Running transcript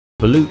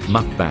Balut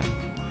Mukbang.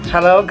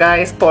 Hello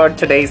guys, for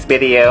today's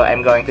video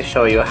I'm going to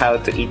show you how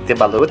to eat the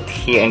balut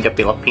here in the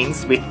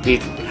Philippines.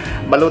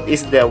 Balut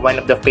is one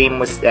of the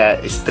famous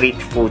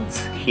street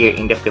foods here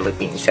in the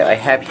Philippines. So I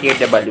have here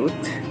the balut.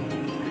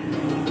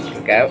 There you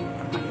go.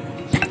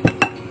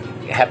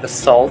 You have the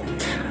salt.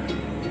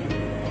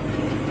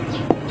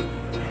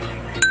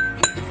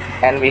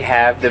 And we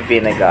have the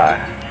vinegar.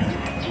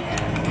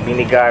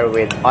 Vinegar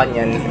with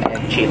onions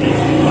and chili.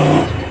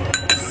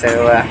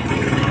 So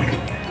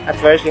at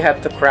first you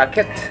have to crack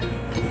it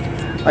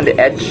on the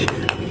edge.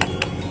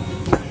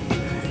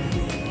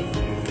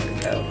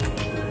 So,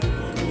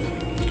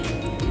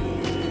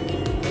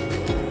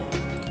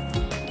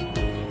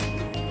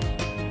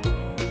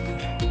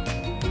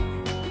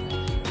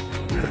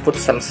 put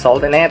some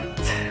salt in it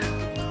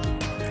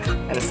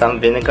and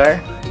some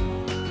vinegar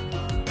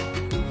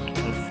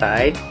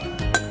inside,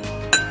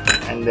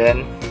 and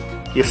then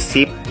you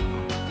sip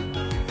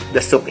the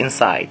soup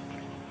inside.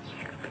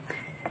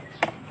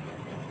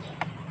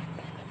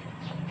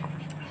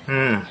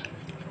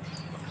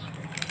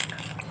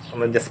 I'm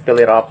gonna just fill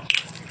it up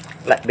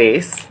like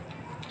this.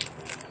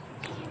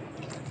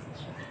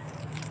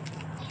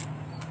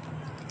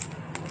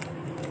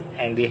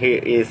 And here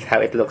is how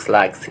it looks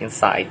like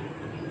inside.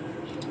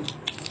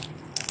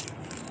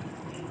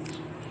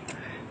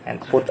 And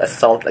put a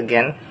salt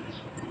again.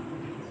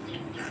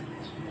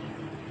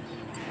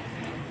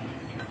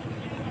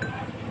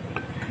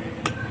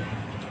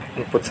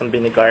 And put some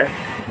vinegar.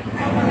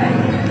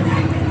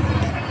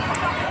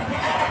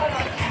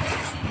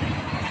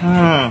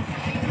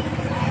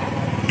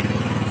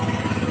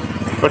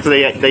 What's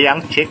the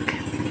young chick?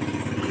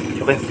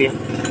 You can see.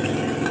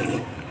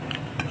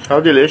 How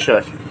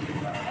delicious.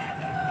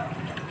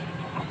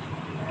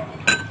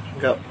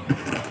 Go.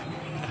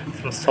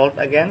 Some salt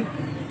again.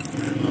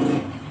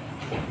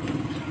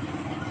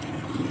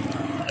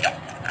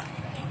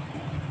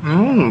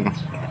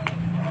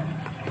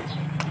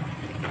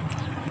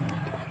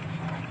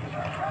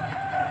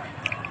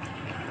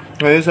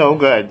 It is so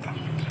good.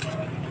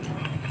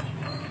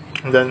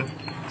 And then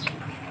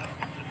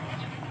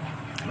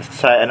let's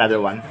try another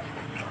one.